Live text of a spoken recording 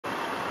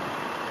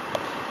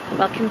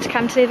Welcome to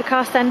Cantilever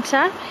Car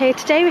Centre. Here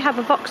today we have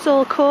a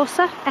Vauxhall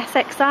Corsa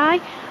SXI,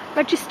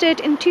 registered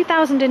in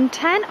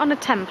 2010 on a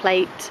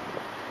template.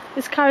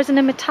 This car is in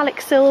a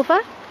metallic silver.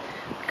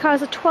 The car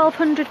has a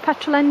 1200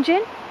 petrol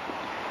engine,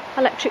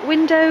 electric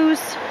windows,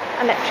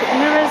 electric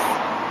mirrors,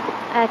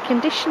 air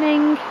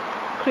conditioning,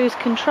 cruise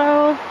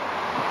control,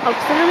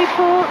 auxiliary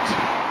port,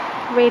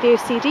 radio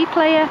CD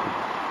player.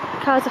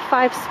 The car is a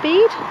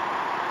 5-speed.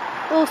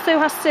 Also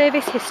has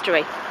service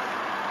history.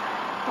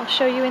 I'll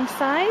show you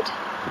inside.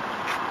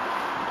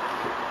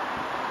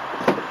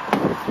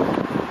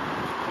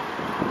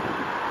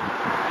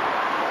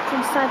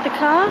 Inside the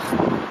car,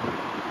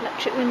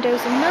 electric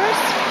windows and mirrors.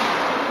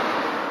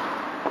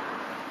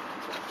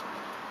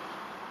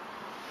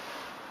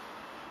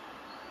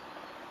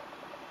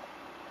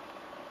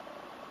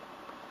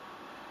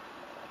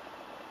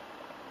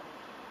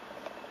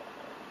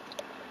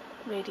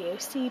 Radio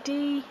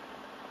CD,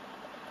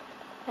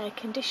 air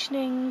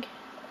conditioning,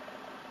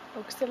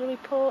 auxiliary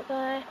port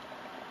there,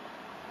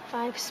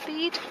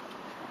 5-speed,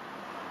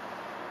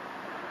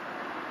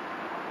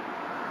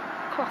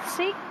 cloth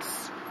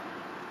seats.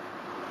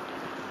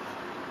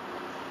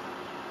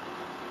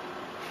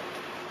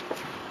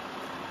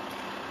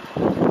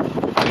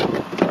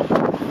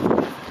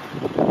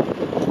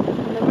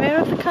 And the rear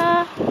of the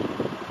car.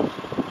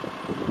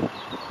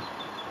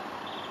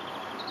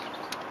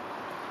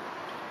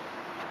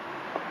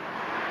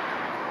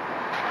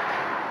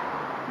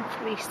 And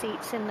 3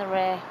 seats in the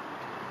rear.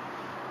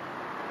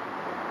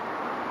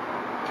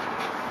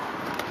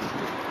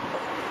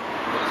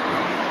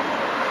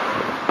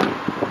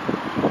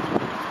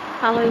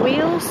 Alloy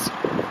wheels.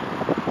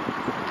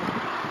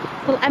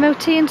 We'll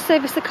MOT and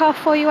service the car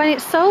for you when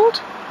it's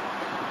sold.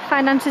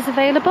 Finance is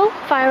available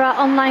via our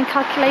online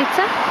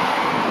calculator.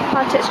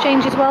 Part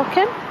exchange is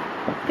welcome.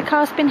 The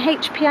car's been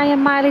HPI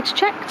and mileage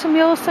checked, and we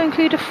also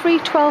include a free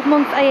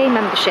 12-month AA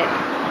membership.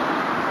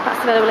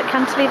 That's available at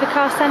Cantilever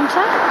Car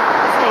Centre,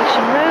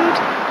 Station Road,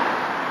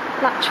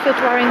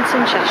 Latchford,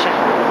 Warrington,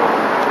 Cheshire.